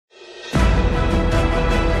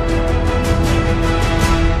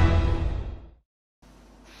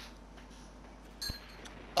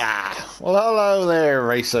Well, hello there,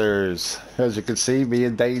 racers. As you can see, me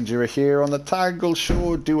and Danger are here on the Tangled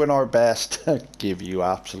shore doing our best to give you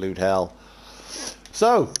absolute hell.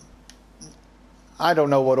 So, I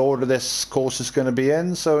don't know what order this course is going to be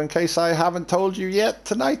in, so in case I haven't told you yet,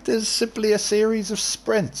 tonight is simply a series of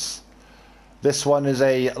sprints. This one is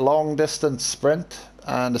a long distance sprint,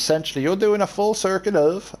 and essentially you're doing a full circuit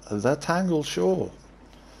of the Tangled shore.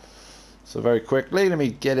 So very quickly, let me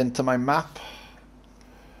get into my map.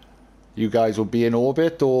 You guys will be in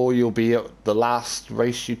orbit, or you'll be at the last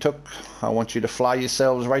race you took. I want you to fly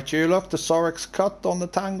yourselves right here. Look, the SRL cut on the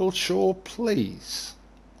Tangled shore, please.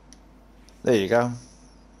 There you go.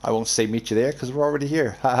 I won't say meet you there because we're already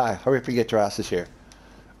here. Haha, hurry up and get your asses here.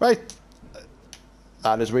 Right.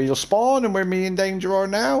 That is where you'll spawn, and where me and Danger are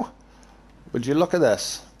now. Would you look at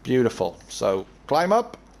this? Beautiful. So, climb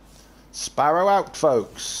up. Sparrow out,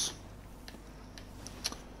 folks.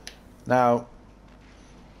 Now,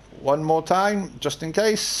 one more time, just in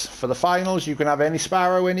case, for the finals, you can have any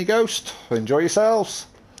sparrow, any ghost. Enjoy yourselves.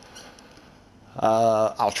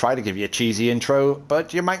 I'll try to give you a cheesy intro,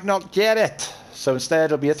 but you might not get it. So instead,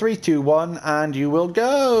 it'll be a 3, 2, 1, and you will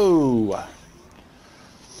go.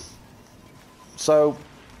 So,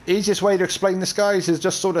 easiest way to explain this, guys, is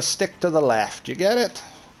just sort of stick to the left. You get it?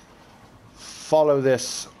 Follow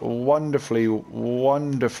this wonderfully,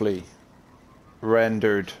 wonderfully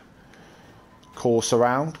rendered course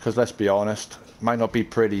around, because let's be honest, it might not be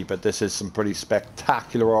pretty, but this is some pretty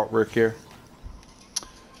spectacular artwork here.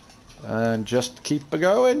 And just keep it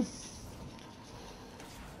going.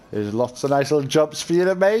 There's lots of nice little jumps for you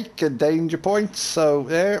to make and danger points, so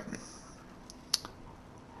there.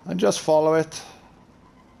 And just follow it.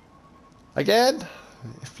 Again,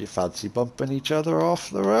 if you fancy bumping each other off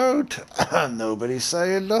the road, nobody's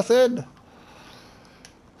saying nothing.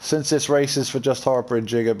 Since this race is for just Harper and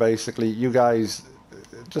Jigger, basically, you guys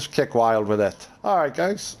just kick wild with it. Alright,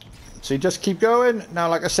 guys. So you just keep going. Now,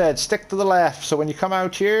 like I said, stick to the left. So when you come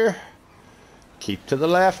out here, keep to the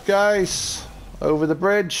left, guys. Over the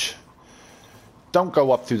bridge. Don't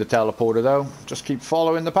go up through the teleporter, though. Just keep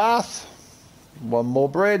following the path. One more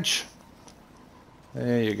bridge.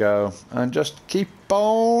 There you go. And just keep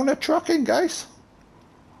on a-trucking, guys.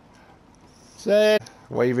 Say it.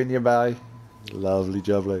 Waving you bye. Lovely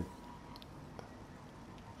jubbly.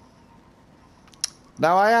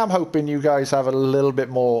 Now I am hoping you guys have a little bit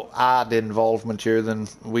more ad involvement here than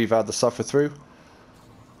we've had to suffer through.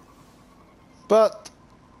 But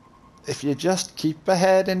if you just keep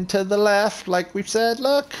ahead and to the left, like we've said,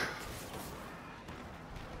 look.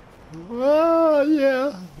 Oh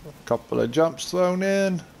yeah. A couple of jumps thrown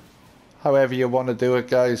in. However you want to do it,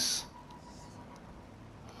 guys.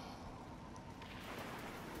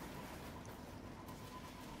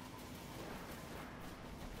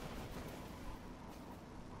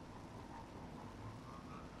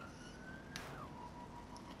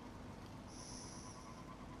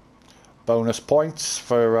 Bonus points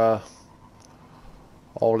for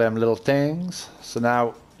all them little things. So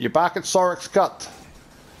now you're back at SRL cut.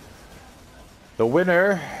 The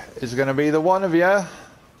winner is going to be the one of you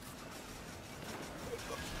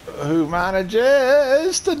who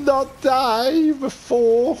manages to not die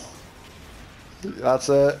before. That's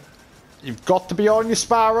it. You've got to be on your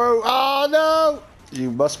sparrow. Oh no!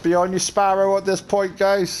 You must be on your sparrow at this point,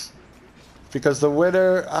 guys, because the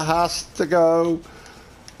winner has to go.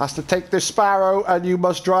 Has to take the sparrow, and you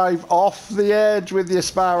must drive off the edge with your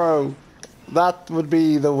sparrow. That would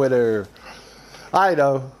be the winner. I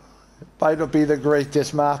know, it might not be the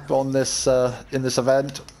greatest map on this in this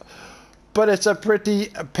event, but it's a pretty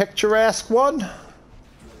picturesque one,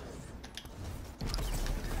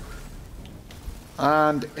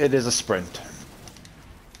 and it is a sprint.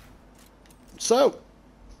 So,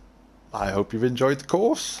 I hope you've enjoyed the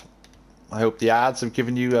course. I hope the ads have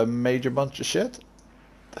given you a major bunch of shit.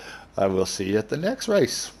 I will see you at the next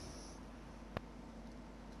race.